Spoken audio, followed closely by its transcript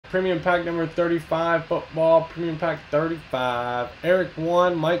premium pack number 35, football, premium pack 35. Eric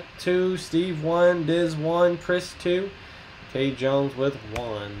 1, Mike 2, Steve 1, Diz 1, Chris 2, K Jones with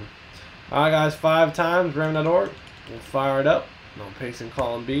 1. Alright guys, 5 times, ram.org. We'll fire it up. No pace in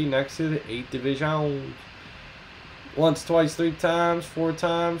column B next to the 8 divisions. Once, twice, 3 times, 4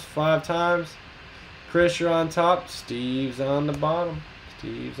 times, 5 times. Chris, you're on top. Steve's on the bottom.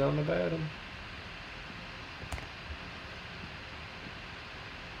 Steve's on the bottom.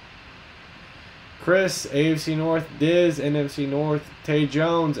 Chris, AFC North. Diz, NFC North. Tay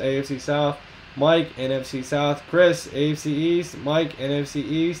Jones, AFC South. Mike, NFC South. Chris, AFC East. Mike, NFC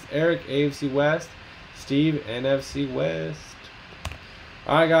East. Eric, AFC West. Steve, NFC West.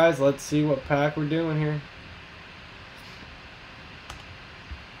 Alright guys, let's see what pack we're doing here.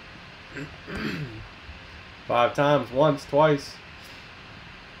 Five times, once, twice,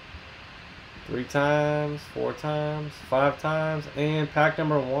 3 times, 4 times, 5 times, and pack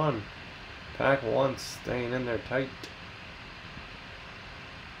number 1. Pack 1 staying in there tight.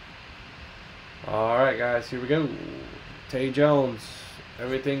 Alright guys, here we go. Tay Jones,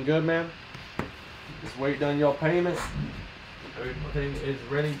 everything good, man? Just waiting on your payment. Everything is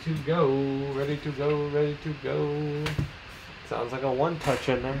ready to go, ready to go, ready to go. Sounds like a 1 touch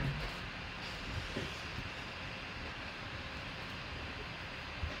in there.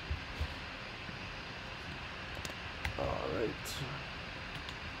 Alright.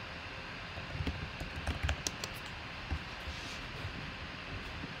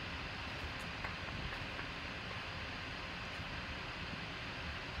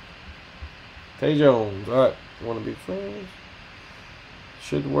 Tay Jones, alright. Want to be friends?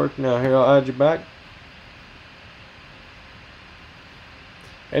 Should work now. Here, I'll add you back.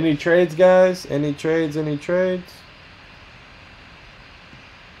 Any trades, guys? Any trades? Any trades?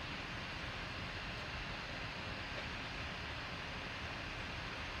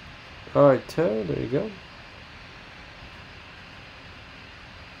 Alright, Ted, there you go.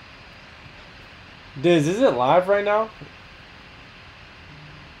 Diz, is it live right now?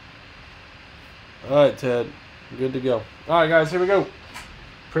 Alright, Ted. Good to go. Alright, guys, here we go.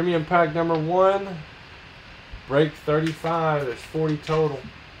 Premium pack number 1. Break 35. There's 40 total.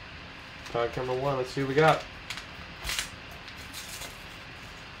 Pack number 1. Let's see what we got.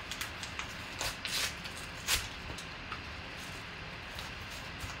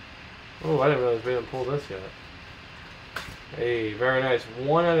 Oh, I didn't realize we didn't pull this yet. Hey, very nice.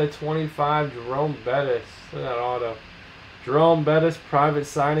 1 out of 25, Jerome Bettis. Look at that auto. Jerome Bettis, private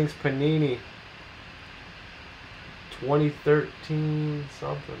signings, Panini. 2013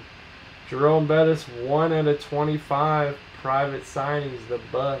 something. Jerome Bettis, 1 out of 25, private signings, the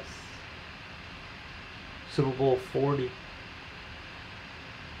bus. Super Bowl 40.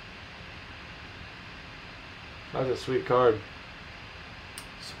 That's a sweet card.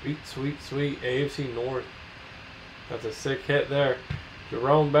 Sweet, sweet, sweet. AFC North. That's a sick hit there.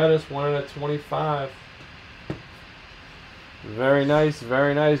 Jerome Bettis, 1 out of 25. Very nice,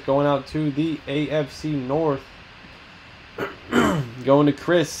 very nice. Going out to the AFC North. Going to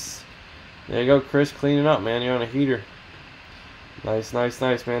Chris. There you go, Chris. Cleaning up, man. You're on a heater. Nice, nice,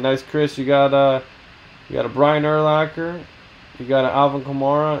 nice, man. Nice, Chris. You got a Brian Urlacher, you got a Alvin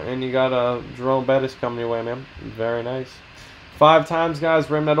Kamara, and you got a Jerome Bettis coming your way, man. Very nice. 5 times, guys.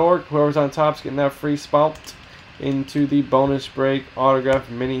 ram.org. Whoever's on top's getting that free spot into the bonus break autograph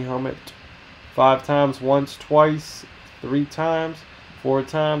mini helmet. 5 times, once, twice, 3 times, 4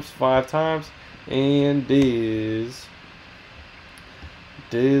 times, 5 times, and Diz.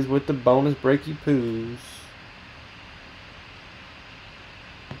 Diz with the bonus breaky poos.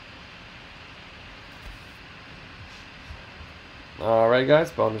 Alright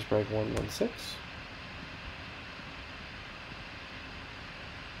guys, bonus break 116.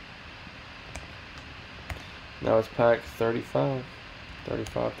 Now it's pack 35.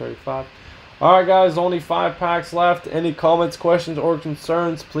 35. Alright guys, only 5 packs left. Any comments, questions, or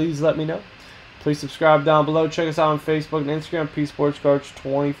concerns, please let me know. Please subscribe down below. Check us out on Facebook and Instagram,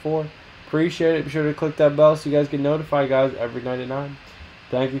 P-SPORTSCADRS24'S. Appreciate it. Be sure to click that bell so you guys get notified, guys, every night at 9.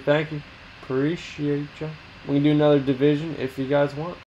 Thank you. Appreciate you. We can do another division if you guys want.